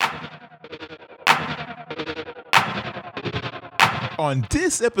On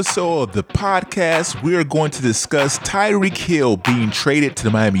this episode of the podcast, we are going to discuss Tyreek Hill being traded to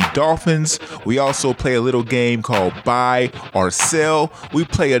the Miami Dolphins. We also play a little game called Buy or Sell. We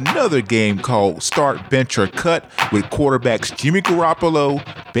play another game called Start, Bench, or Cut with quarterbacks Jimmy Garoppolo,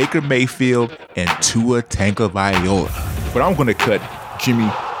 Baker Mayfield, and Tua Tagovailoa. But I'm going to cut Jimmy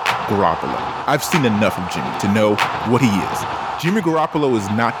Garoppolo. I've seen enough of Jimmy to know what he is. Jimmy Garoppolo is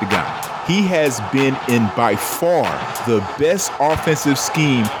not the guy. He has been in by far the best offensive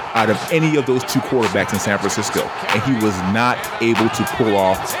scheme out of any of those two quarterbacks in San Francisco, and he was not able to pull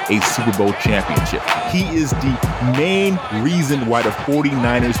off a Super Bowl championship. He is the main reason why the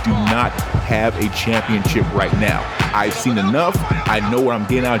 49ers do not have a championship right now. I've seen enough. I know what I'm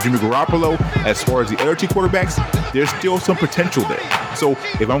getting out of Jimmy Garoppolo. As far as the other two quarterbacks, there's still some potential there. So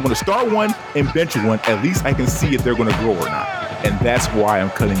if I'm going to start one and bench one, at least I can see if they're going to grow or not. And that's why I'm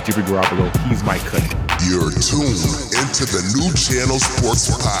cutting Jimmy Garoppolo. He's my cut. You're tuned into the New Channel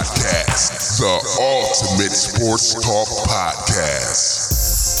Sports Podcast, the ultimate sports talk podcast.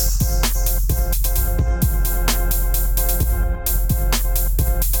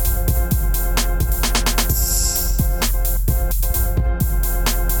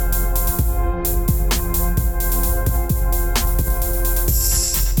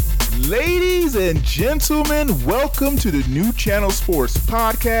 Ladies and gentlemen, welcome to the New Channel Sports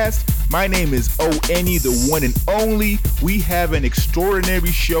Podcast. My name is O-N-E, the one and only. We have an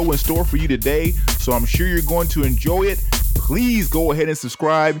extraordinary show in store for you today, so I'm sure you're going to enjoy it. Please go ahead and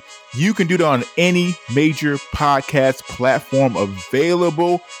subscribe. You can do that on any major podcast platform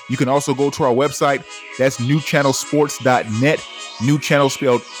available. You can also go to our website. That's newchannelsports.net. New Channel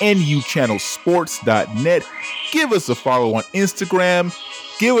spelled NUchannelsports.net. Give us a follow on Instagram.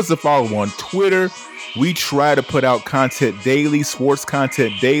 Give us a follow on Twitter. We try to put out content daily, sports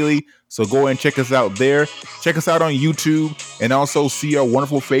content daily. So go ahead and check us out there. Check us out on YouTube and also see our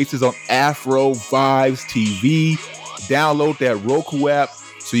wonderful faces on Afro Vibes TV. Download that Roku app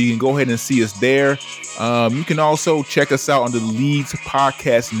so you can go ahead and see us there. You can also check us out on the Leads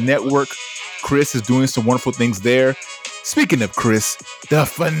Podcast Network. Chris is doing some wonderful things there. Speaking of Chris, the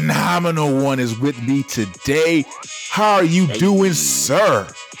phenomenal one is with me today. How are you doing, sir?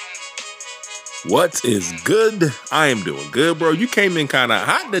 What is good? I am doing good, bro. You came in kind of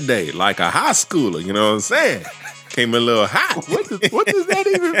hot today, like a high schooler. You know what I'm saying? Came in a little hot. What does that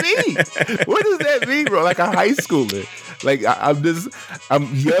even mean? What does that mean, bro? Like a high schooler? Like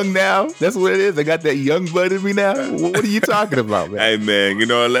I'm young now. That's what it is. I got that young blood in me now. What are you talking about, man? Hey, man.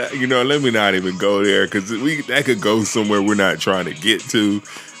 Let me not even go there because that could go somewhere we're not trying to get to,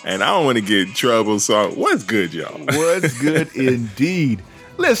 and I don't want to get in trouble. So, what's good, y'all? What's good, indeed.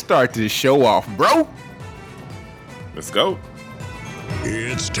 Let's start this show off, bro. Let's go.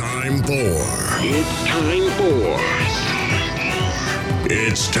 It's time for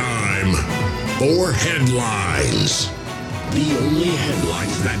headlines. The only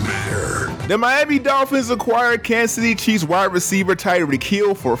headlines that matter. The Miami Dolphins acquired Kansas City Chiefs wide receiver Tyreek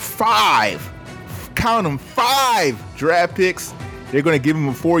Hill for 5 draft picks. They're going to give him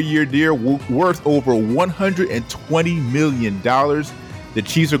a 4-year deal worth over $120 million. The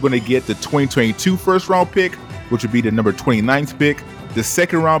Chiefs are going to get the 2022 first round pick, which would be the number 29th pick, the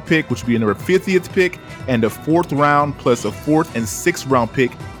second round pick, which would be the number 50th pick, and the 4th round plus a 4th and 6th round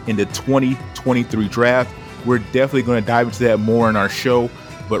pick in the 2023 draft. We're definitely going to dive into that more in our show.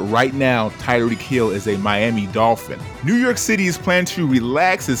 But right now, Tyreek Hill is a Miami Dolphin. New York City is planning to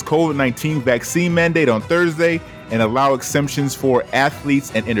relax its COVID-19 vaccine mandate on Thursday and allow exemptions for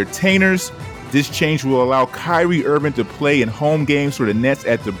athletes and entertainers. This change will allow Kyrie Irving to play in home games for the Nets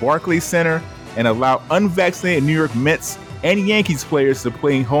at the Barclays Center and allow unvaccinated New York Mets and Yankees players to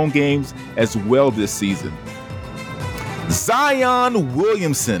play in home games as well this season. Zion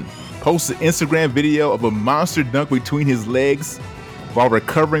Williamson posted an Instagram video of a monster dunk between his legs while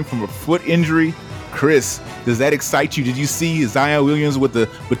recovering from a foot injury. Chris, does that excite you? Did you see Zion Williams with the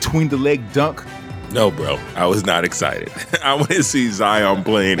between the leg dunk? No, bro. I was not excited. I want to see Zion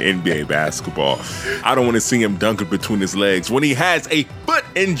playing NBA basketball. I don't want to see him dunking between his legs when he has a foot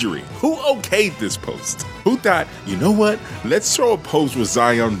injury. Who okayed this post? Who thought, you know what? Let's throw a post with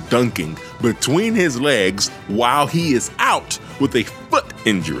Zion dunking between his legs while he is out with a foot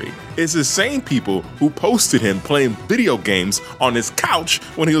injury. It's the same people who posted him playing video games on his couch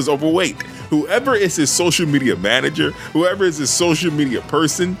when he was overweight. Whoever is his social media manager, whoever is his social media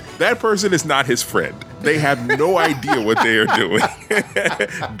person, that person is not his friend. They have no idea what they are doing.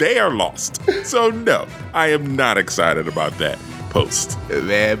 They are lost. So no, I am not excited about that post.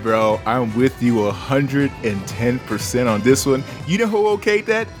 Man, bro, I'm with you 110% on this one. You know who okayed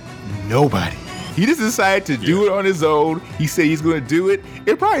that? Nobody. He just decided to do it on his own. He said he's going to do it.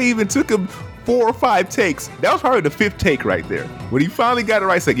 It probably even took him 4 or 5 takes. That was probably the 5th take right there. When he finally got it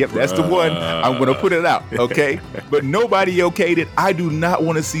right, he said, yep, that's the one. I'm going to put it out, okay? But nobody okayed it. I do not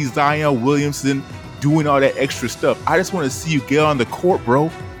want to see Zion Williamson doing all that extra stuff. I just want to see you get on the court,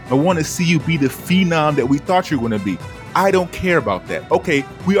 bro. I want to see you be the phenom that we thought you were going to be. I don't care about that. Okay,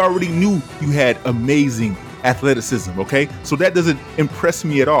 we already knew you had amazing athleticism, okay? So that doesn't impress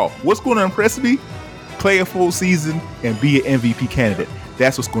me at all. What's going to impress me? Play a full season and be an MVP candidate.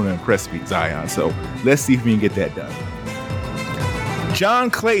 That's what's going to impress me, Zion. So let's see if we can get that done.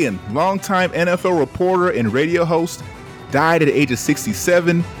 John Clayton, longtime NFL reporter and radio host, died at the age of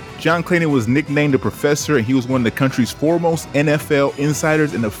 67. John Clayton was nicknamed the Professor, and he was one of the country's foremost NFL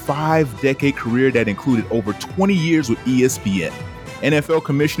insiders in a 5-decade career that included over 20 years with ESPN. NFL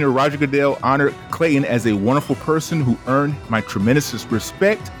Commissioner Roger Goodell honored Clayton as a wonderful person who earned my tremendous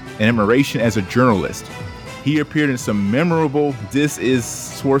respect and admiration as a journalist. He appeared in some memorable This Is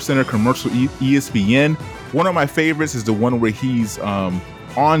SportsCenter commercial ESPN. One of my favorites is the one where he's on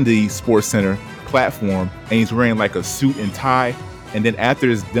the SportsCenter platform and he's wearing like a suit and tie. And then after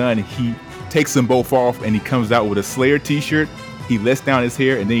it's done, he takes them both off and he comes out with a Slayer t-shirt. He lets down his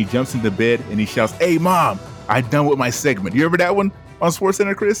hair and then he jumps into bed and he shouts, "Hey, Mom, I'm done with my segment." You remember that one on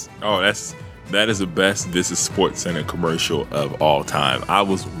SportsCenter, Chris? Oh, that is the best This Is SportsCenter commercial of all time. I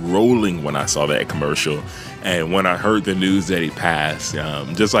was rolling when I saw that commercial. And when I heard the news that he passed,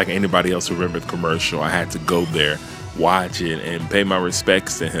 just like anybody else who remembered the commercial, I had to go there, watch it, and pay my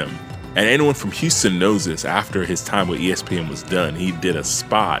respects to him. And anyone from Houston knows this. After his time with ESPN was done, he did a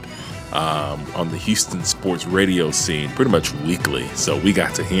spot on the Houston sports radio scene pretty much weekly. So we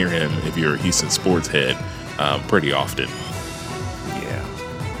got to hear him, if you're a Houston sports head, pretty often.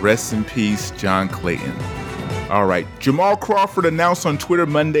 Rest in peace, John Clayton. All right. Jamal Crawford announced on Twitter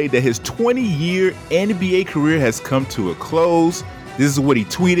Monday that his 20-year NBA career has come to a close. This is what he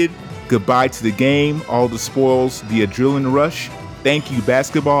tweeted. "Goodbye to the game, all the spoils, the adrenaline rush. Thank you,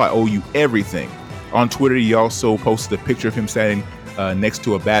 basketball. I owe you everything." On Twitter, he also posted a picture of him standing next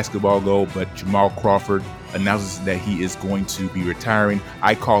to a basketball goal, but Jamal Crawford announces that he is going to be retiring.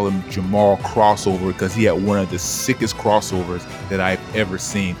 I call him Jamal Crossover because he had one of the sickest crossovers that I've ever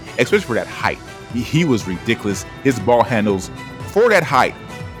seen, especially for that height. He was ridiculous. His ball handles for that height,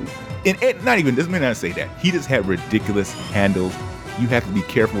 and not even, this may not say that, he just had ridiculous handles. You have to be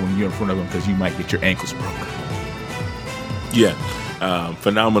careful when you're in front of him because you might get your ankles broken. Yeah.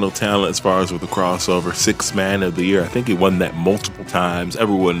 Phenomenal talent as far as with the crossover. 6th man of the year. I think he won that multiple times.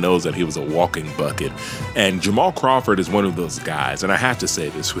 Everyone knows that he was a walking bucket. And Jamal Crawford is one of those guys, and I have to say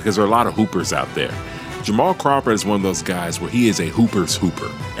this because there are a lot of hoopers out there. Jamal Crawford is one of those guys where he is a hooper's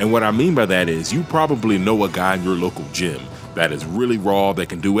hooper. And what I mean by that is you probably know a guy in your local gym that is really raw, that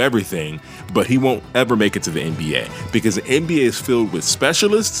can do everything, but he won't ever make it to the NBA because the NBA is filled with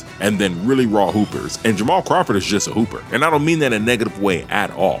specialists and then really raw hoopers. And Jamal Crawford is just a hooper. And I don't mean that in a negative way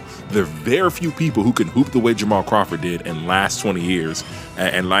at all. There are very few people who can hoop the way Jamal Crawford did and last 20 years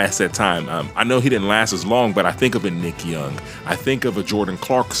and last that time. I know he didn't last as long, but I think of a Nick Young. I think of a Jordan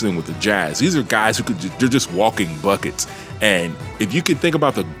Clarkson with the Jazz. These are guys who they're just walking buckets. And if you can think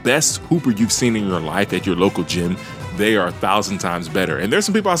about the best hooper you've seen in your life at your local gym, they are 1,000 times better. And there's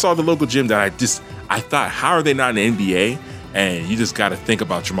some people I saw at the local gym that I thought, how are they not in the NBA? And you just got to think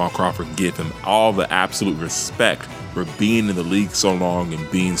about Jamal Crawford and give him all the absolute respect for being in the league so long and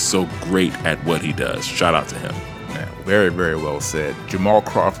being so great at what he does. Shout out to him. Man, very, very well said. Jamal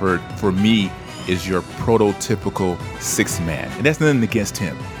Crawford, for me, is your prototypical 6th man. And that's nothing against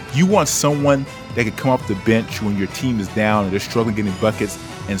him. You want someone that can come off the bench when your team is down and they're struggling getting buckets,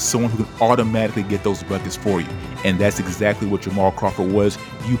 and someone who can automatically get those buckets for you. And that's exactly what Jamal Crawford was.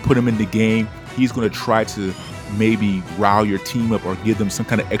 You put him in the game, he's going to try to maybe rile your team up or give them some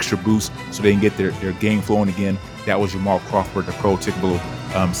kind of extra boost so they can get their game flowing again. That was Jamal Crawford, the prototypical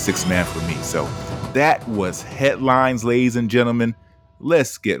 6th man for me. So that was headlines, ladies and gentlemen.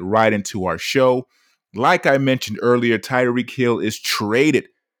 Let's get right into our show. Like I mentioned earlier, Tyreek Hill is traded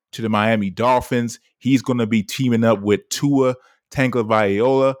to the Miami Dolphins. He's going to be teaming up with Tua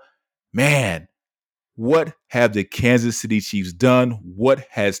Tagovailoa. Man, what have the Kansas City Chiefs done? What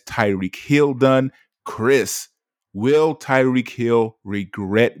has Tyreek Hill done? Chris, will Tyreek Hill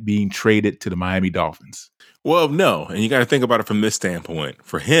regret being traded to the Miami Dolphins? Well, no, and you got to think about it from this standpoint.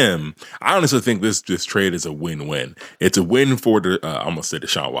 For him, I honestly think this trade is a win-win. It's a win for I almost said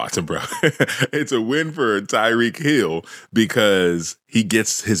Deshaun Watson, bro. It's a win for Tyreek Hill because he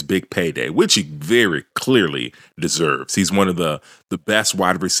gets his big payday, which he very clearly deserves. He's one of the best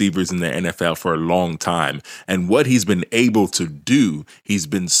wide receivers in the NFL for a long time, and what he's been able to do, he's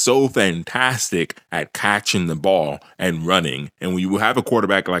been so fantastic at catching the ball and running. And when you have a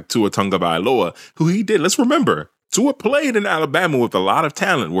quarterback like Tua Tagovailoa, who he did, let's remember, Tua played in Alabama with a lot of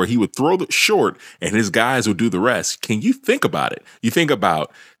talent where he would throw it short and his guys would do the rest. Can you think about it? You think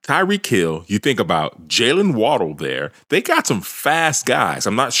about Tyreek Hill, you think about Jalen Waddle there. They got some fast guys.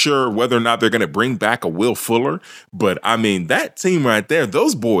 I'm not sure whether or not they're going to bring back a Will Fuller, but I mean, that team right there,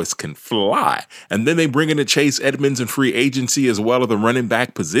 those boys can fly. And then they bring in a Chase Edmonds in free agency as well as the running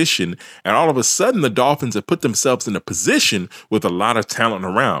back position. And all of a sudden, the Dolphins have put themselves in a position with a lot of talent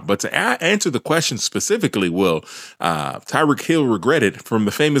around. But to answer the question specifically, Will, Tyreek Hill regretted, from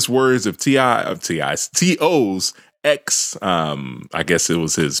the famous words of T.O.'s I guess it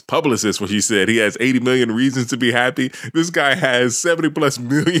was his publicist when she said he has 80 million reasons to be happy. This guy has 70 plus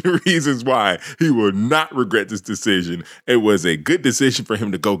million reasons why he will not regret this decision. It was a good decision for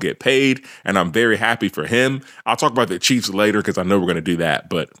him to go get paid, and I'm very happy for him. I'll talk about the Chiefs later because I know we're going to do that,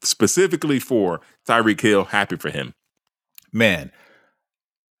 but specifically for Tyreek Hill, happy for him. Man,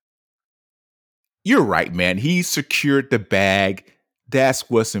 you're right, man. He secured the bag. That's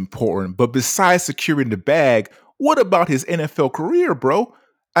what's important. But besides securing the bag, what about his NFL career, bro?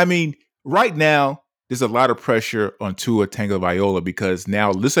 I mean, right now, there's a lot of pressure on Tua Tagovailoa because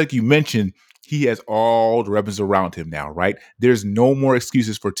now, just like you mentioned, he has all the weapons around him now, right? There's no more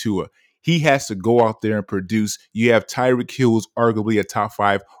excuses for Tua. He has to go out there and produce. You have Tyreek Hill, who's arguably a top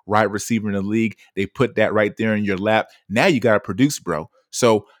 5 wide receiver in the league. They put that right there in your lap. Now you got to produce, bro.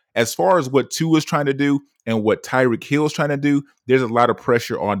 So as far as what Tua is trying to do and what Tyreek Hill is trying to do, there's a lot of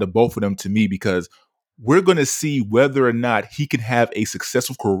pressure on the both of them to me because we're going to see whether or not he can have a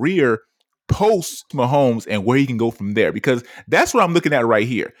successful career post Mahomes and where he can go from there, because that's what I'm looking at right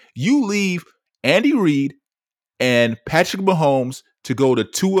here. You leave Andy Reid and Patrick Mahomes to go to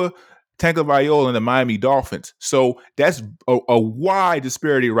Tua Tagovailoa and the Miami Dolphins. So that's a wide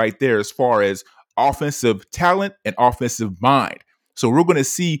disparity right there as far as offensive talent and offensive mind. So we're going to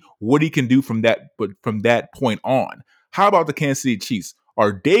see what he can do from that point on. How about the Kansas City Chiefs?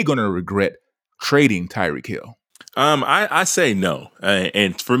 Are they going to regret trading Tyreek Hill? I say no.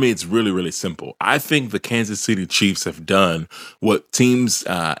 And for me, it's really, really simple. I think the Kansas City Chiefs have done what teams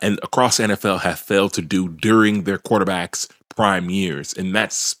and across the NFL have failed to do during their quarterbacks' prime years, and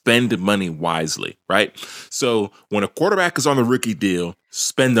that's spend money wisely, right? So when a quarterback is on the rookie deal,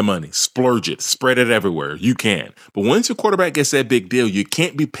 spend the money, splurge it, spread it everywhere. You can. But once your quarterback gets that big deal, you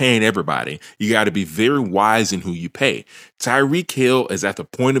can't be paying everybody. You got to be very wise in who you pay. Tyreek Hill is at the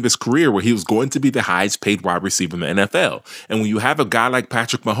point of his career where he was going to be the highest paid wide receiver in the NFL. And when you have a guy like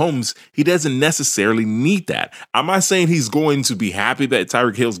Patrick Mahomes, he doesn't necessarily need that. I'm not saying he's going to be happy that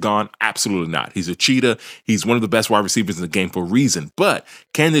Tyreek Hill's gone. Absolutely not. He's a cheetah. He's one of the best wide receivers in the game for a reason. But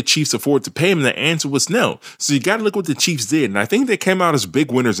can the Chiefs afford to pay him? The answer was no. So you got to look what the Chiefs did. And I think they came out as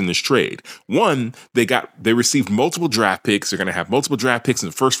big winners in this trade. One, they received multiple draft picks. They're going to have multiple draft picks in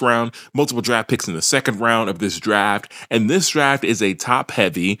the first round, multiple draft picks in the second round of this draft. And this draft is a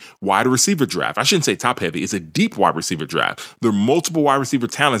top-heavy wide receiver draft. I shouldn't say top-heavy. It's a deep wide receiver draft. There are multiple wide receiver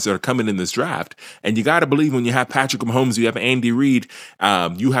talents that are coming in this draft. And you got to believe when you have Patrick Mahomes, you have Andy Reid,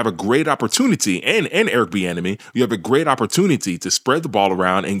 you have a great opportunity, and Eric Bieniemy, you have a great opportunity to spread the ball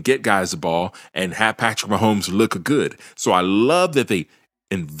around and get guys the ball and have Patrick Mahomes look good. So I love that they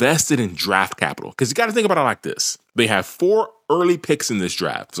invested in draft capital, because you got to think about it like this. They have 4 early picks in this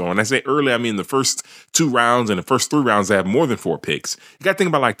draft. So when I say early, I mean the first 2 rounds and the first 3 rounds, they have more than 4 picks. You got to think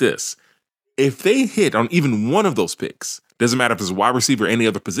about it like this. If they hit on even one of those picks, doesn't matter if it's a wide receiver or any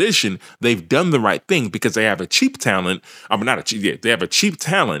other position, they've done the right thing because they have a cheap talent. They have a cheap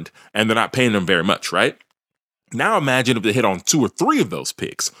talent and they're not paying them very much, right? Now imagine if they hit on 2 or 3 of those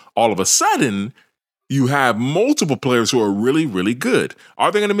picks. All of a sudden, you have multiple players who are really, really good.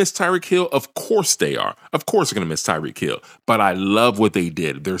 Are they going to miss Tyreek Hill? Of course they are. Of course they're going to miss Tyreek Hill. But I love what they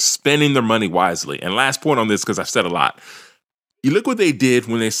did. They're spending their money wisely. And last point on this, because I've said a lot. You look what they did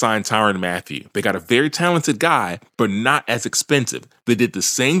when they signed Tyrann Mathieu. They got a very talented guy, but not as expensive. They did the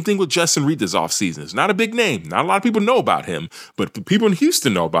same thing with Justin Reed this offseason. It's not a big name. Not a lot of people know about him, but people in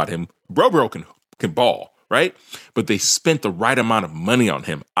Houston know about him. Bro can ball. right? But they spent the right amount of money on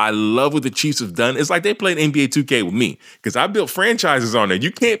him. I love what the Chiefs have done. It's like they played NBA 2K with me because I built franchises on there.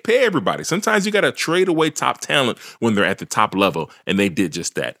 You can't pay everybody. Sometimes you got to trade away top talent when they're at the top level, and they did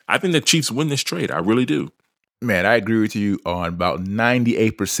just that. I think the Chiefs win this trade. I really do. Man, I agree with you on about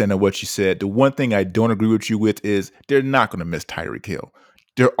 98% of what you said. The one thing I don't agree with you with is they're not going to miss Tyreek Hill.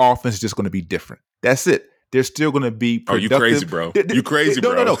 Their offense is just going to be different. That's it. They're still going to be productive. Oh, you crazy, bro. You crazy,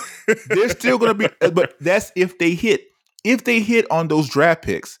 bro. No. They're still going to be, but that's if they hit. If they hit on those draft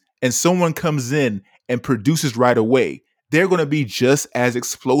picks and someone comes in and produces right away, they're going to be just as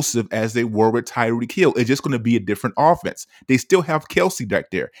explosive as they were with Tyreek Hill. It's just going to be a different offense. They still have Kelsey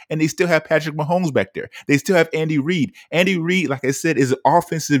back there, and they still have Patrick Mahomes back there. They still have Andy Reid. Andy Reid, like I said, is an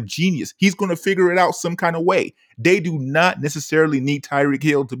offensive genius. He's going to figure it out some kind of way. They do not necessarily need Tyreek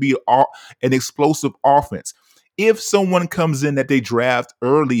Hill to be an explosive offense. If someone comes in that they draft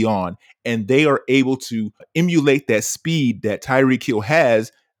early on and they are able to emulate that speed that Tyreek Hill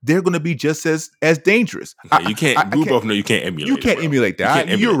has, they're going to be just as dangerous. Okay, you can't. We both know you can't emulate. You can't emulate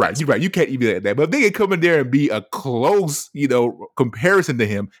that. You're right. You're right. You can't emulate that. But if they can come in there and be a close, comparison to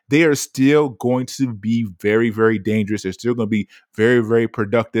him, they are still going to be very, very dangerous. They're still going to be very, very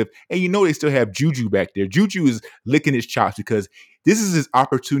productive. And they still have Juju back there. Juju is licking his chops because this is his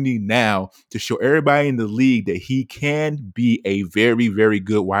opportunity now to show everybody in the league that he can be a very, very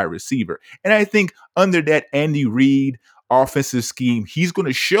good wide receiver. And I think under that Andy Reid offensive scheme, he's going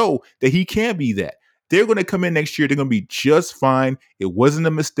to show that he can be that. They're going to come in next year. They're going to be just fine. It wasn't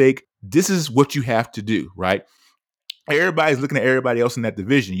a mistake. This is what you have to do, right? Everybody's looking at everybody else in that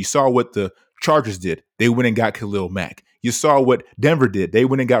division. You saw what the Chargers did. They went and got Khalil Mack. You saw what Denver did. They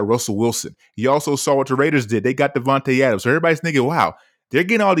went and got Russell Wilson. You also saw what the Raiders did. They got Devontae Adams. So everybody's thinking, wow, they're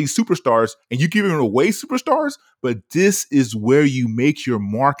getting all these superstars and you giving away superstars? But this is where you make your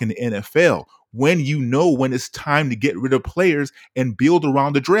mark in the NFL. When you know when it's time to get rid of players and build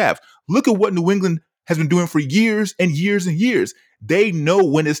around the draft. Look at what New England has been doing for years and years and years. They know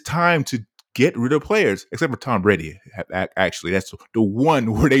when it's time to get rid of players, except for Tom Brady. Actually, that's the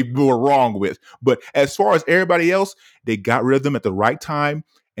one where they were wrong with. But as far as everybody else, they got rid of them at the right time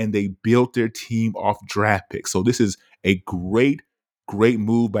and they built their team off draft picks. So this is a great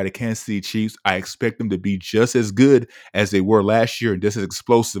move by the Kansas City Chiefs. I expect them to be just as good as they were last year and just as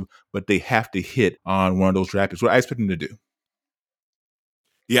explosive, but they have to hit on one of those draft picks. What I expect them to do.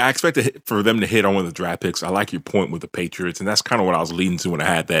 Yeah, I expect for them to hit on one of the draft picks. I like your point with the Patriots, and that's kind of what I was leading to when I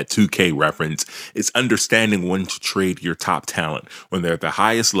had that 2K reference. It's understanding when to trade your top talent. When they're at the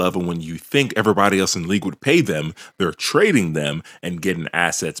highest level, when you think everybody else in the league would pay them, they're trading them and getting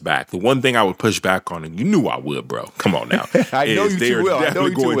assets back. The one thing I would push back on, and you knew I would, bro. Come on now. I know you too well. They're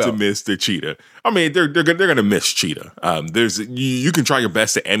definitely going to miss the Cheetah. I mean, they're going to miss Cheetah. You can try your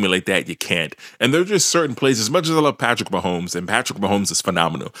best to emulate that. You can't. And there are just certain plays, as much as I love Patrick Mahomes, and Patrick Mahomes is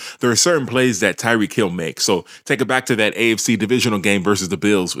phenomenal, there are certain plays that Tyreek Hill makes. So take it back to that AFC divisional game versus the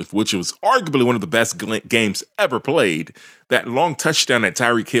Bills, which was arguably one of the best games ever played. That long touchdown that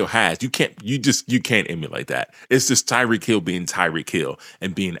Tyreek Hill has, you can't emulate that. It's just Tyreek Hill being Tyreek Hill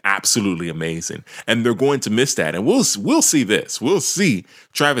and being absolutely amazing. And they're going to miss that. And we'll see this. We'll see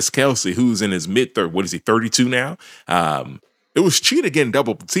Travis Kelce, who's in his mid-third. What is he, 32 now? It was Cheetah getting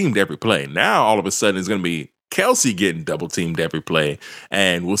double teamed every play. Now all of a sudden it's going to be Kelce getting double teamed every play,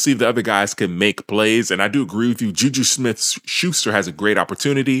 and we'll see if the other guys can make plays. And I do agree with you. Juju Smith-Schuster has a great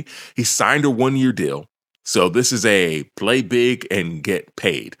opportunity. He signed a 1-year deal. So this is a play big and get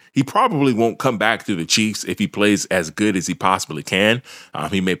paid. He probably won't come back to the Chiefs if he plays as good as he possibly can.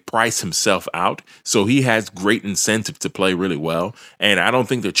 He may price himself out. So he has great incentive to play really well. And I don't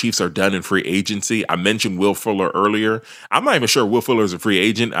think the Chiefs are done in free agency. I mentioned Will Fuller earlier. I'm not even sure Will Fuller is a free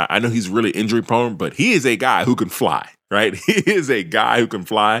agent. I know he's really injury prone, but he is a guy who can fly. Right? He is a guy who can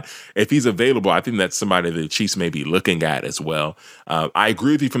fly. If he's available, I think that's somebody the Chiefs may be looking at as well. I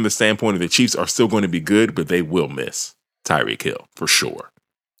agree with you from the standpoint of the Chiefs are still going to be good, but they will miss Tyreek Hill for sure.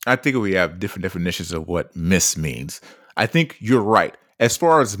 I think we have different definitions of what miss means. I think you're right. As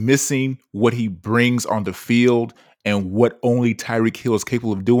far as missing what he brings on the field and what only Tyreek Hill is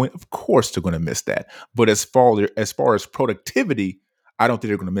capable of doing, of course they're going to miss that. But as far as productivity, I don't think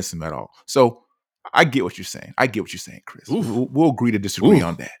they're going to miss him at all. So I get what you're saying. Chris. We'll agree to disagree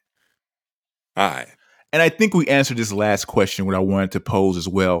on that. All right. And I think we answered this last question, what I wanted to pose as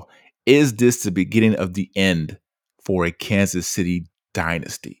well. Is this the beginning of the end for a Kansas City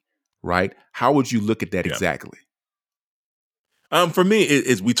dynasty, right? How would you look at that exactly? For me,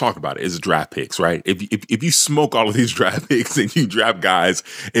 we talked about it. It's draft picks, right? If you smoke all of these draft picks and you draft guys,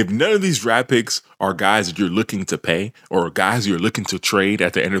 if none of these draft picks are guys that you're looking to pay or guys you're looking to trade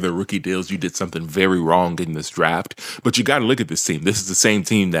at the end of their rookie deals, you did something very wrong in this draft. But you got to look at this team. This is the same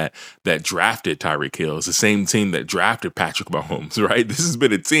team that drafted Tyreek Hill. It's the same team that drafted Patrick Mahomes, right? This has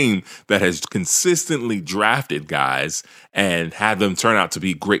been a team that has consistently drafted guys and had them turn out to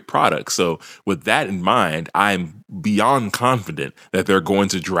be great products. So with that in mind, I'm beyond confident that they're going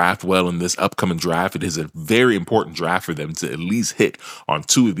to draft well in this upcoming draft. It is a very important draft for them to at least hit on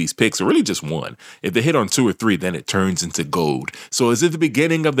 2 of these picks, or really just 1. If they hit on 2 or 3, then it turns into gold. So is it the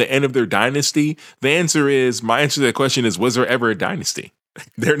beginning of the end of their dynasty? My answer to that question is, was there ever a dynasty?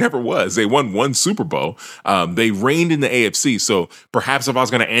 There never was. They won 1 Super Bowl. They reigned in the AFC. So perhaps if I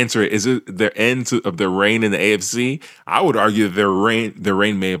was going to answer it, is it their end of their reign in the AFC? I would argue that their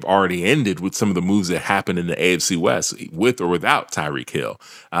reign may have already ended with some of the moves that happened in the AFC West, with or without Tyreek Hill.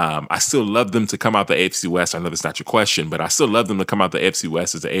 I still love them to come out the AFC West. I know that's not your question, but I still love them to come out the AFC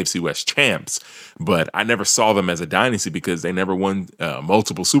West as the AFC West champs. But I never saw them as a dynasty because they never won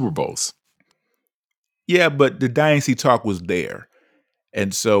multiple Super Bowls. Yeah, but the dynasty talk was there.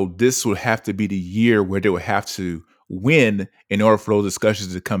 And so this would have to be the year where they would have to win in order for those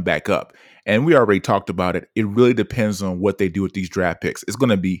discussions to come back up. And we already talked about it. It really depends on what they do with these draft picks. It's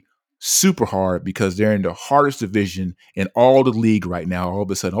going to be super hard because they're in the hardest division in all the league right now. All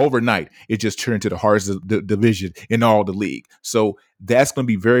of a sudden, overnight, it just turned into the hardest division in all the league. So that's going to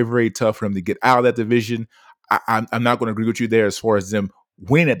be very, very tough for them to get out of that division. I'm not going to agree with you there as far as them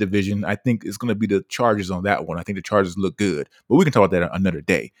win that division. I think it's going to be the Chargers on that one. I think the Chargers look good, but we can talk about that another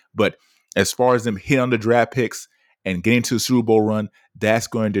day. But as far as them hitting on the draft picks and getting to the Super Bowl run, that's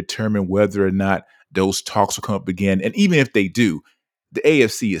going to determine whether or not those talks will come up again. And even if they do, the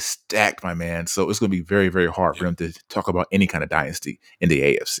AFC is stacked, my man. So it's going to be very, very hard for them to talk about any kind of dynasty in the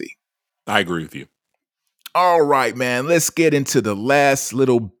AFC. I agree with you. All right, man, let's get into the last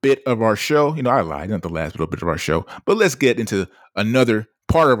little bit of our show. I lied, not the last little bit of our show, but let's get into another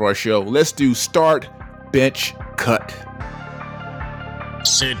part of our show. Let's do Start, Bench, Cut.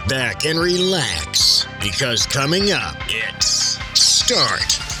 Sit back and relax, because coming up, it's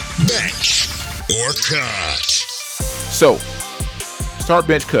Start, Bench, or Cut. So, Start,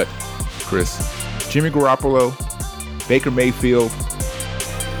 Bench, Cut, Chris. Jimmy Garoppolo, Baker Mayfield,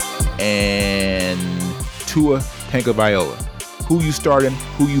 and Tua Tagovailoa. Who you starting,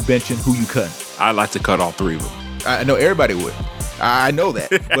 who you benching, who you cutting? I'd like to cut all 3 of them. I know everybody would. I know that.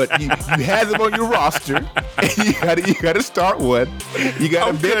 But you had them on your roster. And you gotta start one. You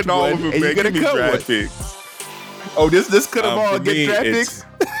gotta bench one. And you gotta cut one. Picks. Oh, this cut them all and get draft picks?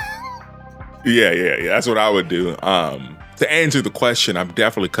 Yeah. That's what I would do. To answer the question, I'm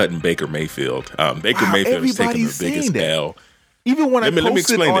definitely cutting Baker Mayfield. Baker Mayfield is taking the biggest L. Even when I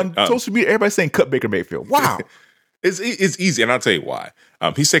posted on social media, everybody's saying cut Baker Mayfield. Wow. It's easy, and I'll tell you why.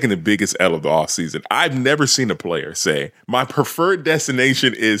 He's taking the biggest L of the offseason. I've never seen a player say, my preferred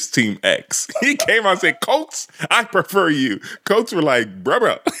destination is Team X. He came out and said, Colts, I prefer you. Colts were like,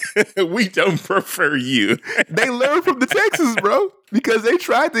 bro, we don't prefer you. They learned from the Texans, bro, because they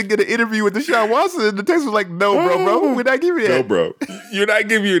tried to get an interview with Deshaun Watson, and the Texans was like, no, bro, we're not giving you that. No, bro, you're not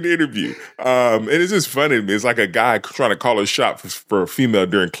giving you an interview. And it's just funny to me. It's like a guy trying to call a shot for a female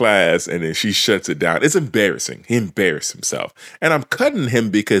during class, and then she shuts it down. It's embarrassing. He embarrassed himself. And I'm cutting him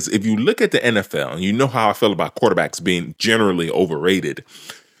because if you look at the NFL, and you know how I feel about quarterbacks being generally overrated,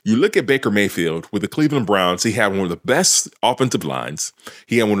 you look at Baker Mayfield with the Cleveland Browns, he had one of the best offensive lines.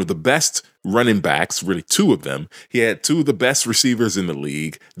 He had one of the best running backs, really 2 of them. He had 2 of the best receivers in the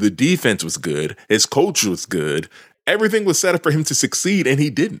league. The defense was good. His coach was good. Everything was set up for him to succeed, and he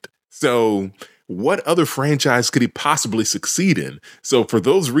didn't. So what other franchise could he possibly succeed in? So for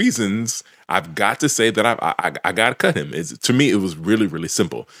those reasons, I've got to say that I got to cut him. To me, it was really, really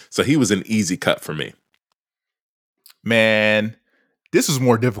simple. So he was an easy cut for me. Man, this was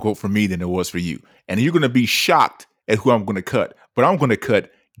more difficult for me than it was for you. And you're going to be shocked at who I'm going to cut. But I'm going to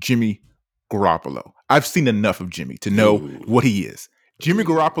cut Jimmy Garoppolo. I've seen enough of Jimmy to know what he is. Jimmy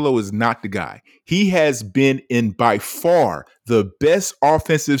Garoppolo is not the guy. He has been in by far the best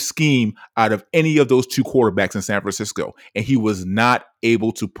offensive scheme out of any of those 2 quarterbacks in San Francisco, and he was not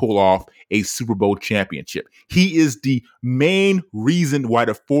able to pull off a Super Bowl championship. He is the main reason why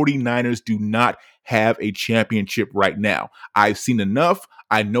the 49ers do not have a championship right now. I've seen enough.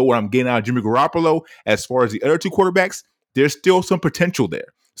 I know what I'm getting out of Jimmy Garoppolo. As far as the other 2 quarterbacks, there's still some potential there.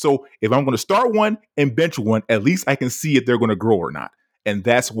 So if I'm going to start one and bench one, at least I can see if they're going to grow or not. And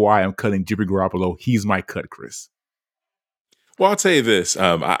that's why I'm cutting Jimmy Garoppolo. He's my cut, Chris. Well, I'll tell you this: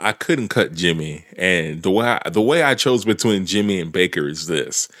 I couldn't cut Jimmy, and the way I chose between Jimmy and Baker is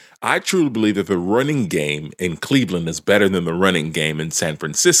this: I truly believe that the running game in Cleveland is better than the running game in San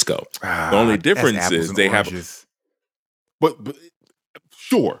Francisco. The only difference is they have, but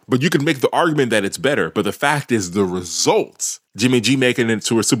sure, but you can make the argument that it's better. But the fact is, the results: Jimmy G making it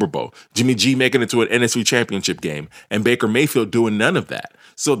to a Super Bowl, Jimmy G making it to an NFC Championship game, and Baker Mayfield doing none of that.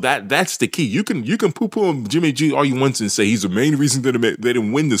 So that's the key. You can poo-poo Jimmy G all you want and say he's the main reason that they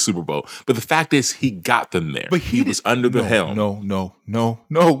didn't win the Super Bowl. But the fact is, he got them there. But he was under the helm.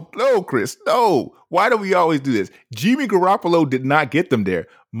 No, Chris, no. Why do we always do this? Jimmy Garoppolo did not get them there.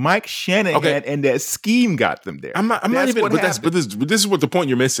 Mike Shanahan and that scheme got them there. I'm not even. But this is what the point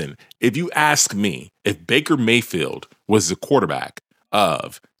you're missing. If you ask me, if Baker Mayfield was the quarterback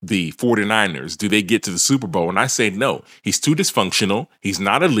of the 49ers, do they get to the Super Bowl? And I say no. He's too dysfunctional. He's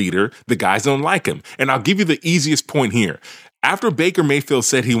not a leader. The guys don't like him. And I'll give you the easiest point here. After Baker Mayfield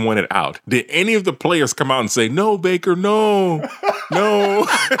said he wanted out, did any of the players come out and say, no, Baker, no, no?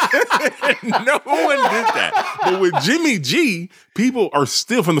 No one did that. But with Jimmy G, people are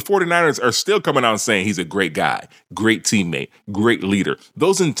still, from the 49ers, are still coming out and saying he's a great guy, great teammate, great leader.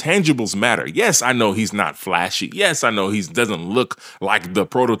 Those intangibles matter. Yes, I know he's not flashy. Yes, I know he doesn't look like the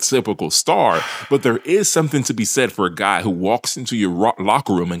prototypical star, but there is something to be said for a guy who walks into your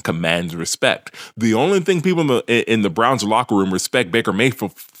locker room and commands respect. The only thing people in the Browns locker room respect Baker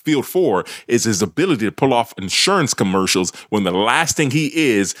Mayfield for is his ability to pull off insurance commercials when the last thing he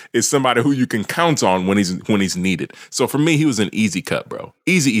is somebody who you can count on when he's needed. So for me, he was an easy cut, bro.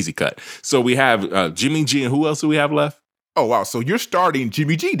 Easy cut. So we have Jimmy G, and who else do we have left? Oh, wow. So you're starting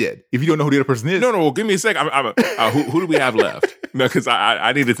Jimmy G then, if you don't know who the other person is. No, well, give me a second. Who do we have left? No, because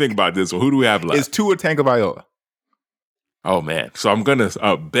I need to think about this. Well, who do we have left? It's Tua Tagovailoa. Oh, man. So I'm going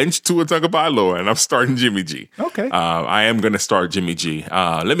to bench Tua Tagovailoa, and I'm starting Jimmy G. Okay. I am going to start Jimmy G.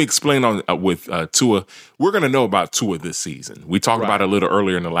 Let me explain with Tua. We're going to know about Tua this season. We talked about it a little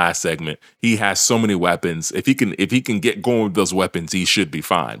earlier in the last segment. He has so many weapons. If he can get going with those weapons, he should be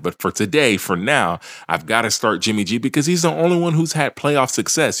fine. But for today, for now, I've got to start Jimmy G because he's the only one who's had playoff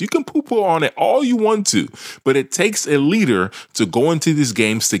success. You can poo-poo on it all you want to, but it takes a leader to go into these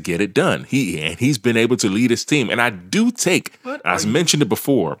games to get it done. He's been able to lead his team, and I do take. I've mentioned it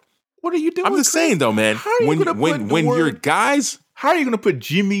before. What are you doing? I'm just saying though, man. When your guys. How are you going to put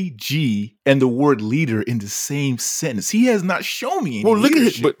Jimmy G and the word leader in the same sentence? He has not shown me any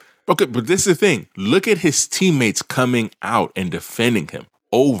leadership. But this is the thing. Look at his teammates coming out and defending him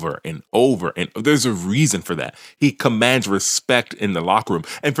over and over. And there's a reason for that. He commands respect in the locker room.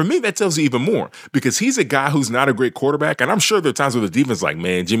 And for me, that tells you even more because he's a guy who's not a great quarterback. And I'm sure there are times where the defense is like,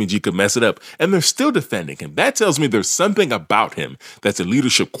 man, Jimmy G could mess it up. And they're still defending him. That tells me there's something about him that's a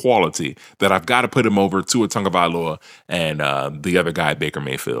leadership quality that I've got to put him over Tua Tagovailoa and the other guy, Baker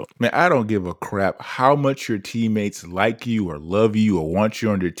Mayfield. Man, I don't give a crap how much your teammates like you or love you or want you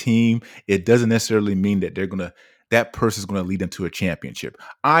on their team. It doesn't necessarily mean that that person's going to lead them to a championship.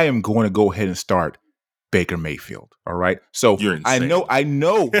 I am going to go ahead and start Baker Mayfield. All right. So you're insane. I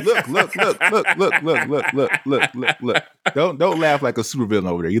know. Look. Don't laugh like a supervillain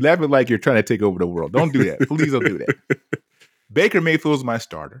over there. You're laughing like you're trying to take over the world. Don't do that. Please don't do that. Baker Mayfield is my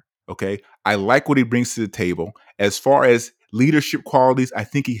starter. Okay. I like what he brings to the table. As far as leadership qualities, I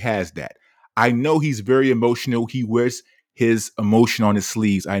think he has that. I know he's very emotional. He wears his emotion on his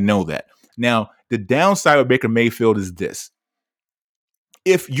sleeves. I know that. Now, the downside of Baker Mayfield is this.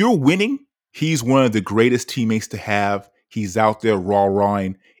 If you're winning, he's one of the greatest teammates to have. He's out there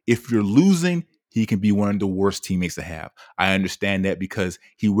rah-rahing. If you're losing, he can be one of the worst teammates to have. I understand that because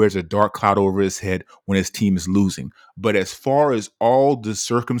he wears a dark cloud over his head when his team is losing. But as far as all the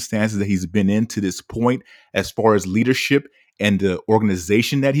circumstances that he's been in to this point, as far as leadership and the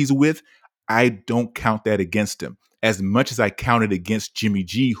organization that he's with, I don't count that against him. As much as I counted against Jimmy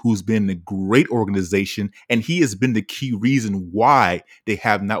G, who's been a great organization, and he has been the key reason why they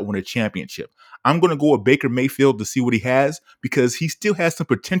have not won a championship. I'm going to go with Baker Mayfield to see what he has because he still has some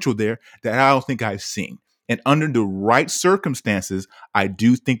potential there that I don't think I've seen. And under the right circumstances, I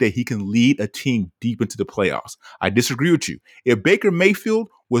do think that he can lead a team deep into the playoffs. I disagree with you. If Baker Mayfield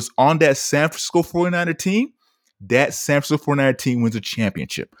was on that San Francisco 49er team, that San Francisco 49er team wins a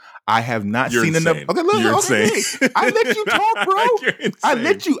championship. I have not seen enough. Okay, look, You're insane. I let you talk, bro.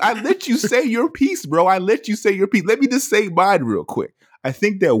 I let you say your piece, bro. I let you say your piece. Let me just say mine real quick. I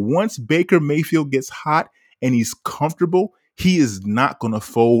think that once Baker Mayfield gets hot and he's comfortable, he is not going to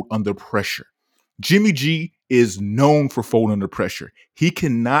fold under pressure. Jimmy G is known for folding under pressure. He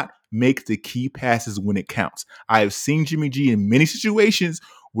cannot make the key passes when it counts. I have seen Jimmy G in many situations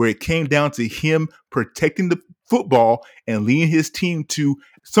where it came down to him protecting the football and leading his team to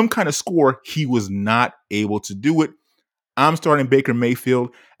some kind of score, he was not able to do it. I'm starting Baker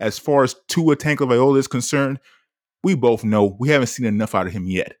Mayfield. As far as Tua Tagovailoa is concerned, we both know we haven't seen enough out of him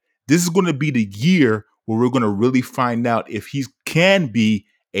yet. This is going to be the year where we're going to really find out if he can be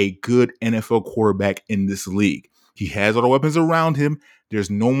a good NFL quarterback in this league. He has all the weapons around him. There's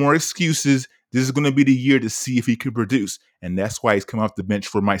no more excuses. This is going to be the year to see if he can produce. And that's why he's come off the bench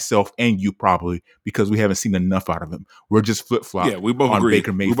for myself and you probably, because we haven't seen enough out of him. We're just flip-flopping. Yeah, we both on agree.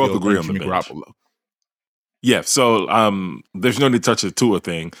 Baker Mayfield We both agree on Jimmy the bench. Garoppolo. Yeah, so there's no need to touch the Tua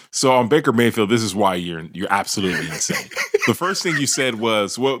thing. So on Baker Mayfield, this is why you're absolutely insane. The first thing you said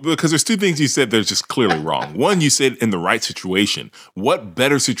was, well, because there's two things you said that are just clearly wrong. One, you said in the right situation. What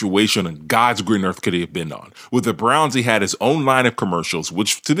better situation on God's green earth could he have been on? With the Browns, he had his own line of commercials,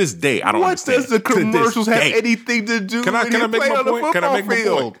 which to this day, I don't understand. What does the commercials have anything to do Can I with make my point? Can I make my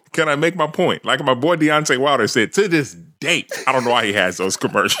point? Can I make my point? Like my boy Deontay Wilder said, to this date, I don't know why he has those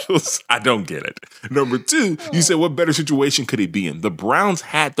commercials. I don't get it. Number two, you said what better situation could he be in? The Browns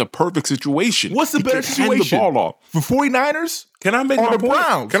had the perfect situation. What's the better situation? Hand the ball off. For 49ers? Can I make Or my the point?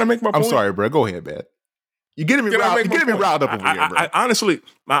 Browns? Can I make my point? I'm sorry, bro. Go ahead, man. You're getting me riled up over here, bro.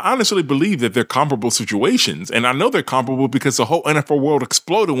 I honestly believe that they're comparable situations. And I know they're comparable because the whole NFL world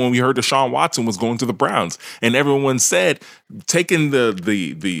exploded when we heard Deshaun Watson was going to the Browns. And everyone said, taking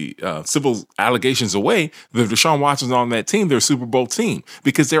the civil allegations away, that Deshaun Watson's on that team, they're a Super Bowl team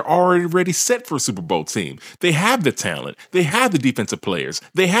because they're already set for a Super Bowl team. They have the talent. They have the defensive players.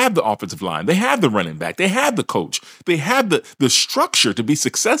 They have the offensive line. They have the running back. They have the coach. They have the structure to be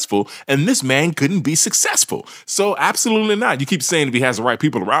successful. And this man couldn't be successful. So absolutely not. You keep saying if he has the right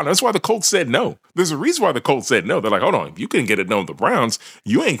people around. That's why the Colts said no. There's a reason why the Colts said no. They're like, hold on, if you couldn't get it done with the Browns,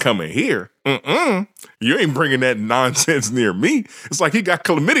 you ain't coming here. You ain't bringing that nonsense near me. It's like he got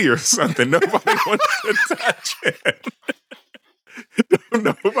chlamydia or something. Nobody wants to touch it.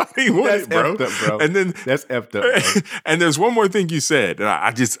 Nobody wants it, bro. That's effed up, bro. And then that's effed up, bro. And there's one more thing you said, and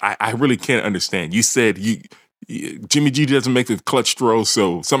I really can't understand. You said Jimmy G doesn't make the clutch throw,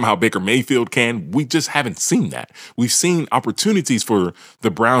 so somehow Baker Mayfield can. We just haven't seen that. We've seen opportunities for the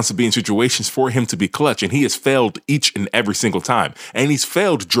Browns to be in situations for him to be clutch, and he has failed each and every single time. And he's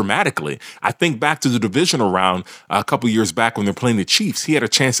failed dramatically. I think back to the divisional round a couple years back when they're playing the Chiefs. He had a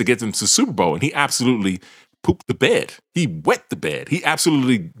chance to get them to the Super Bowl, and he absolutely pooped the bed. He wet the bed. He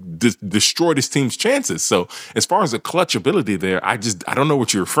absolutely destroyed his team's chances. So as far as the clutch ability there, I don't know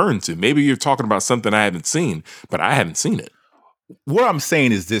what you're referring to. Maybe you're talking about something I haven't seen, but I haven't seen it. What I'm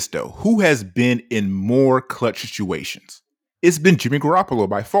saying is this, though. Who has been in more clutch situations? It's been Jimmy Garoppolo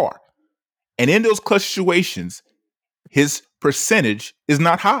by far. And in those clutch situations, his percentage is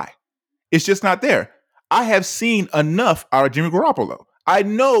not high. It's just not there. I have seen enough out of Jimmy Garoppolo. I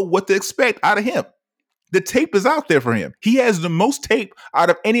know what to expect out of him. The tape is out there for him. He has the most tape out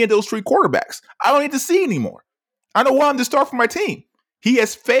of any of those three quarterbacks. I don't need to see anymore. I don't want him to start for my team. He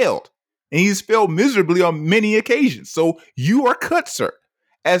has failed, and he's failed miserably on many occasions. So you are cut, sir.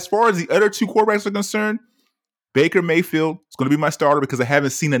 As far as the other two quarterbacks are concerned, Baker Mayfield is going to be my starter because I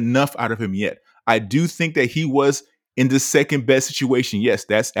haven't seen enough out of him yet. I do think that he was in the second best situation. Yes,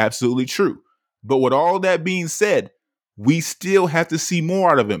 that's absolutely true. But with all that being said, we still have to see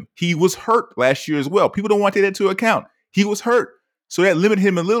more out of him. He was hurt last year as well. People don't want to take that into account. He was hurt. So that limited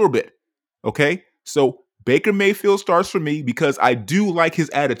him a little bit. Okay? So Baker Mayfield starts for me because I do like his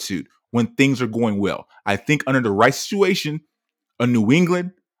attitude when things are going well. I think under the right situation, a New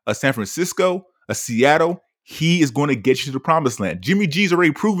England, a San Francisco, a Seattle, he is going to get you to the promised land. Jimmy G's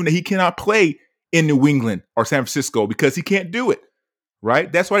already proven that he cannot play in New England or San Francisco because he can't do it.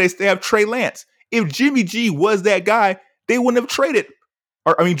 Right? That's why they have Trey Lance. If Jimmy G was that guy, they wouldn't have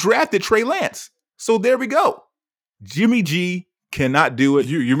drafted Trey Lance. So there we go. Jimmy G cannot do it.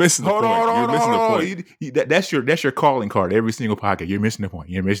 You're missing the point. You're missing the point. That's your calling card every single podcast. You're missing the point.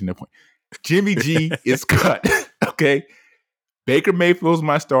 You're missing the point. Jimmy G is cut. Okay. Baker Mayfield's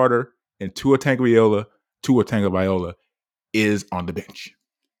my starter, and Tua Tagovailoa is on the bench.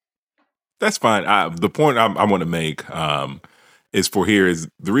 That's fine. The point I want to make is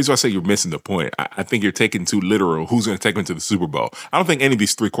the reason I say you're missing the point. I think you're taking too literal who's going to take them to the Super Bowl. I don't think any of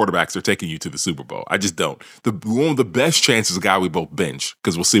these three quarterbacks are taking you to the Super Bowl. I just don't. One of the best chances is a guy we both bench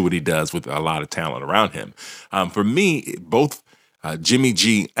because we'll see what he does with a lot of talent around him. For me, both Jimmy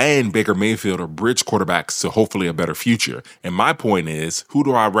G and Baker Mayfield are bridge quarterbacks to hopefully a better future. And my point is, who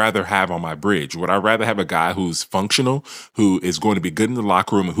do I rather have on my bridge? Would I rather have a guy who's functional, who is going to be good in the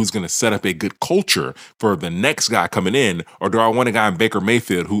locker room, and who's going to set up a good culture for the next guy coming in? Or do I want a guy in Baker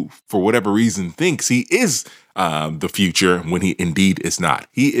Mayfield who, for whatever reason, thinks he is the future when he indeed is not.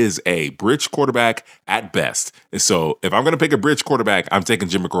 He is a bridge quarterback at best. And so if I'm going to pick a bridge quarterback, I'm taking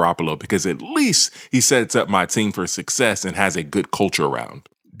Jimmy Garoppolo because at least he sets up my team for success and has a good culture around.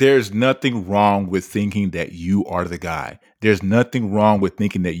 There's nothing wrong with thinking that you are the guy. There's nothing wrong with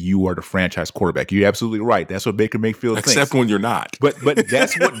thinking that you are the franchise quarterback. You're absolutely right. That's what Baker Mayfield thinks. Except when you're not. But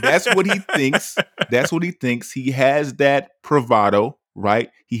that's what he thinks. That's what he thinks. He has that bravado,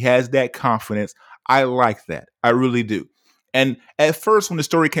 right? He has that confidence. I like that. I really do. And at first, when the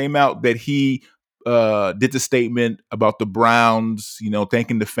story came out that he did the statement about the Browns,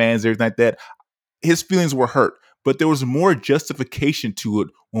 thanking the fans, everything like that, his feelings were hurt. But there was more justification to it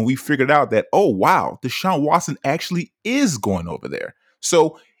when we figured out that, oh, wow, Deshaun Watson actually is going over there.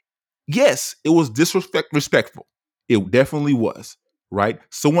 So, yes, it was disrespectful. It definitely was, right?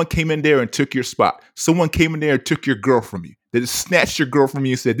 Someone came in there and took your spot. Someone came in there and took your girl from you. They just snatched your girl from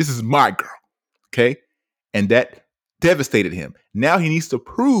you and said, this is my girl, okay? And that devastated him. Now he needs to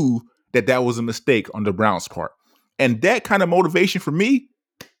prove that that was a mistake on the Browns' part. And that kind of motivation for me,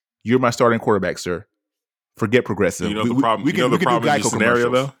 you're my starting quarterback, sir. Forget progressive. You know the problem. You know the problem with your scenario,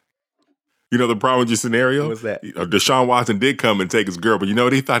 though. You know the problem with your scenario? What's that? Deshaun Watson did come and take his girl, but you know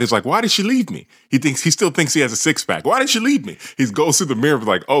what he thought? He's like, why did she leave me? He still thinks he has a six-pack. Why did she leave me? He goes through the mirror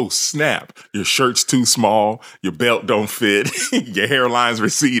like, oh, snap. Your shirt's too small. Your belt don't fit. Your hairline's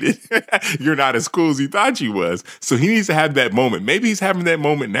receded. You're not as cool as he thought you was. So he needs to have that moment. Maybe he's having that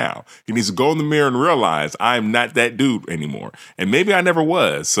moment now. He needs to go in the mirror and realize I'm not that dude anymore. And maybe I never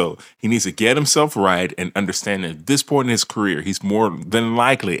was. So he needs to get himself right and understand that at this point in his career, he's more than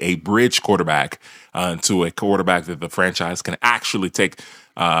likely a bridge quarterback to a quarterback that the franchise can actually take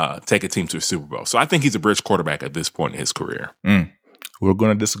a team to a Super Bowl. So I think he's a bridge quarterback at this point in his career. We're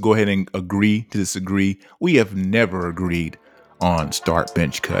going to just go ahead and agree to disagree. We have never agreed on start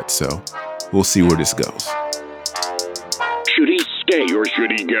bench cut, so we'll see where this goes. Should he stay or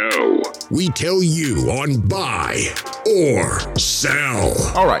should he go? We tell you on buy or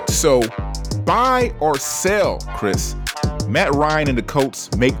sell. All right, so buy or sell, Chris. Matt Ryan and the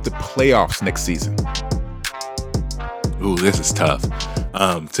Colts make the playoffs next season. Ooh, this is tough.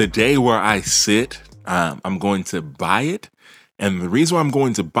 Today where I sit, I'm going to buy it. And the reason why I'm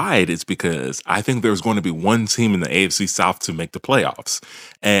going to buy it is because I think there's going to be one team in the AFC South to make the playoffs.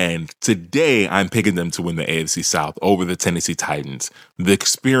 And today I'm picking them to win the AFC South over the Tennessee Titans. The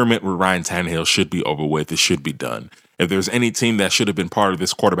experiment with Ryan Tannehill should be over with. It should be done. If there's any team that should have been part of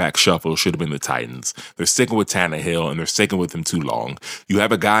this quarterback shuffle, it should have been the Titans. They're sticking with Tannehill, and they're sticking with him too long. You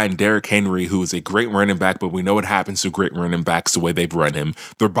have a guy in Derrick Henry who is a great running back, but we know what happens to great running backs the way they've run him.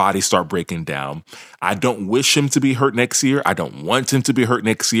 Their bodies start breaking down. I don't wish him to be hurt next year. I don't want him to be hurt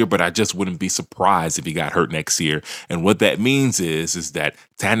next year, but I just wouldn't be surprised if he got hurt next year. And what that means is that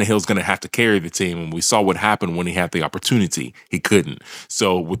Tannehill's going to have to carry the team, and we saw what happened when he had the opportunity. He couldn't.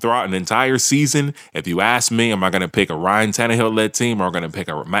 So throughout an entire season, if you ask me, am I going to pick a Ryan Tannehill-led team or am I going to pick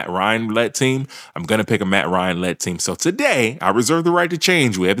a Matt Ryan-led team? I'm going to pick a Matt Ryan-led team. So today, I reserve the right to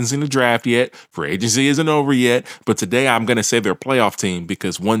change. We haven't seen the draft yet. Free agency isn't over yet. But today, I'm going to say they're a playoff team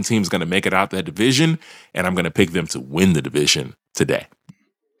because one team's going to make it out that division, and I'm going to pick them to win the division today.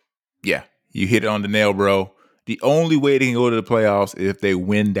 Yeah, you hit it on the nail, bro. The only way they can go to the playoffs is if they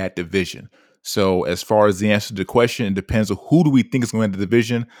win that division. So as far as the answer to the question, it depends on who do we think is going to win the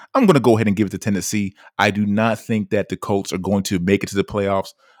division. I'm going to go ahead and give it to Tennessee. I do not think that the Colts are going to make it to the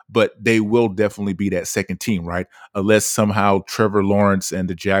playoffs, but they will definitely be that second team, right? Unless somehow Trevor Lawrence and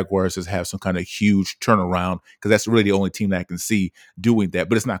the Jaguars just have some kind of huge turnaround, because that's really the only team that I can see doing that,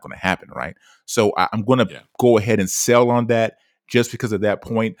 but it's not going to happen, right? So I'm going to go ahead and sell on that just because of that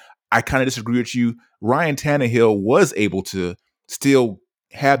point. I kind of disagree with you. Ryan Tannehill was able to still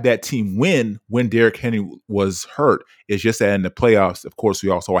have that team win when Derrick Henry was hurt. It's just that in the playoffs, of course, we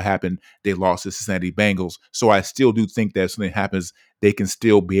all saw what happened. They lost to Cincinnati Bengals. So I still do think that if something happens, they can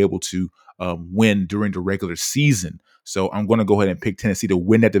still be able to win during the regular season. So I'm going to go ahead and pick Tennessee to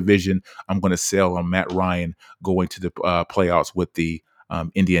win that division. I'm going to sell on Matt Ryan going to the playoffs with the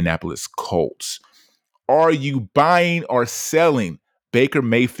Indianapolis Colts. Are you buying or selling Baker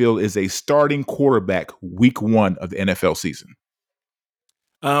Mayfield is a starting quarterback week 1 of the NFL season?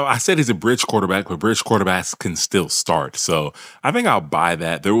 I said he's a bridge quarterback, but bridge quarterbacks can still start. So I think I'll buy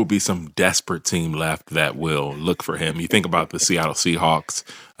that. There will be some desperate team left that will look for him. You think about the Seattle Seahawks.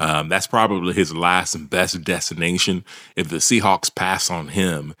 That's probably his last and best destination. If the Seahawks pass on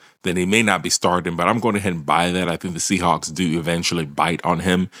him, then he may not be starting, but I'm going ahead and buy that. I think the Seahawks do eventually bite on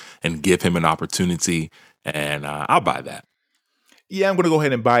him and give him an opportunity, and I'll buy that. Yeah, I'm going to go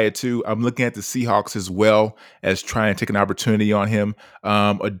ahead and buy it too. I'm looking at the Seahawks as well as trying to take an opportunity on him.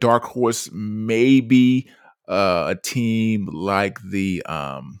 A dark horse, maybe a team like the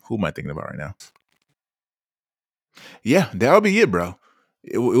who am I thinking about right now? Yeah, that'll be it, bro.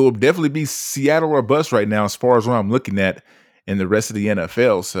 It will definitely be Seattle or bust right now as far as what I'm looking at in the rest of the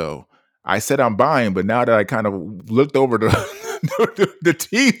NFL. So I said I'm buying, but now that I kind of looked over the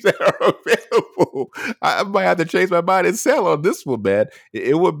teams that are available, I might have to change my mind and sell on this one, man.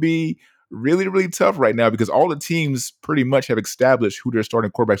 It would be really, really tough right now because all the teams pretty much have established who their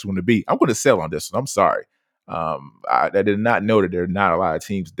starting quarterbacks are going to be. I'm going to sell on this one. I'm sorry. I did not know that there are not a lot of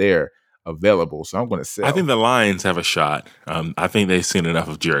teams there available, so I'm going to sell. I think the Lions have a shot. I think they've seen enough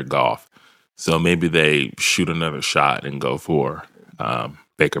of Jared Goff, so maybe they shoot another shot and go for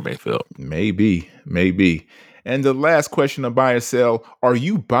Baker Mayfield. Maybe. And the last question on buy or sell: are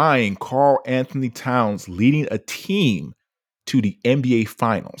you buying Karl Anthony Towns leading a team to the NBA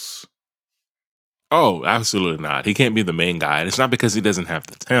Finals? Oh, absolutely not. He can't be the main guy, and it's not because he doesn't have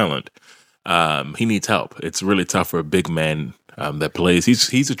the talent. He needs help. It's really tough for a big man that plays.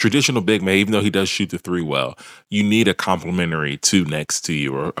 He's a traditional big man, even though he does shoot the three well. You need a complementary two next to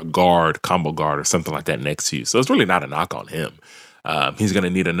you, or a guard, combo guard, or something like that next to you. So it's really not a knock on him. He's going to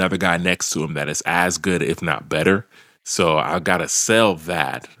need another guy next to him that is as good, if not better. So I got to sell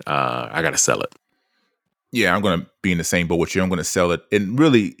that. I got to sell it. Yeah, I'm going to be in the same boat with you. I'm going to sell it. And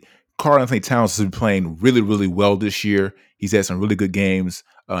really, Karl Anthony Towns has been playing really, really well this year. He's had some really good games.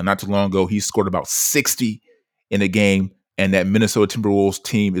 Not too long ago, he scored about 60 in a game, and that Minnesota Timberwolves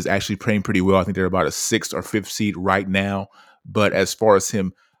team is actually playing pretty well. I think they're about a 6th or 5th seed right now. But as far as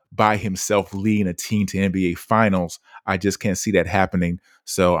him by himself leading a team to NBA Finals, I just can't see that happening.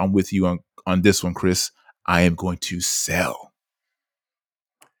 So I'm with you on this one, Chris. I am going to sell.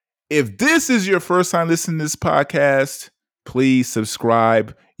 If this is your first time listening to this podcast, please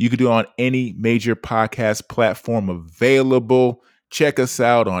subscribe. You can do it on any major podcast platform available. Check us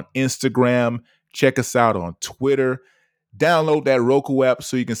out on Instagram. Check us out on Twitter. Download that Roku app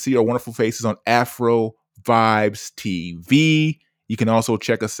so you can see our wonderful faces on Afro Vibes TV. You can also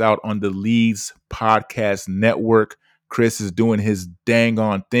check us out on the Leeds Podcast Network. Chris is doing his dang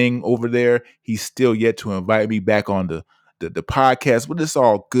on thing over there. He's still yet to invite me back on the podcast, but it's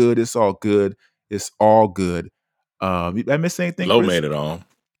all good. It's all good. It's all good. Did I miss anything? Low Chris? made it on.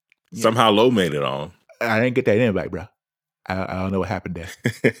 Yeah. Somehow Low made it on. I didn't get that invite, bro. I don't know what happened there.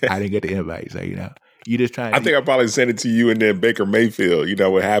 I didn't get the invite, so you just trying. I think I probably sent it to you and then Baker Mayfield. You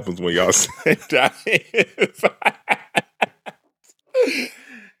know what happens when y'all send that invite.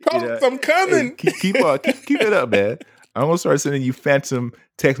 I'm coming. Hey, keep it up, man. I'm gonna start sending you phantom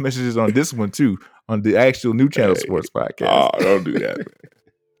text messages on this one too, on the actual New Channel Sports Podcast. Oh, don't do that, man.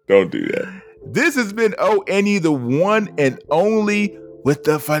 Don't do that. This has been ONE, the one and only, with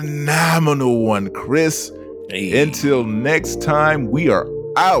the phenomenal one, Chris. Hey. Until next time, we are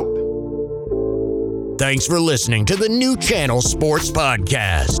out. Thanks for listening to the New Channel Sports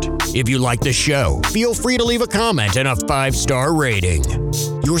Podcast. If you like the show, feel free to leave a comment and a 5-star rating.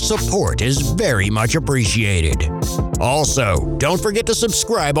 Your support is very much appreciated. Also, don't forget to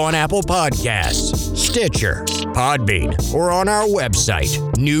subscribe on Apple Podcasts, Stitcher, Podbean, or on our website,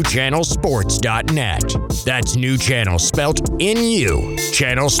 newchannelsports.net. That's New Channel spelt N-U,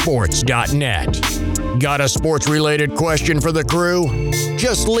 channelsports.net. Got a sports-related question for the crew?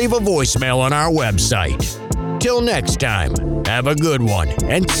 Just leave a voicemail on our website. Till next time, have a good one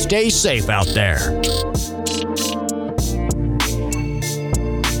and stay safe out there.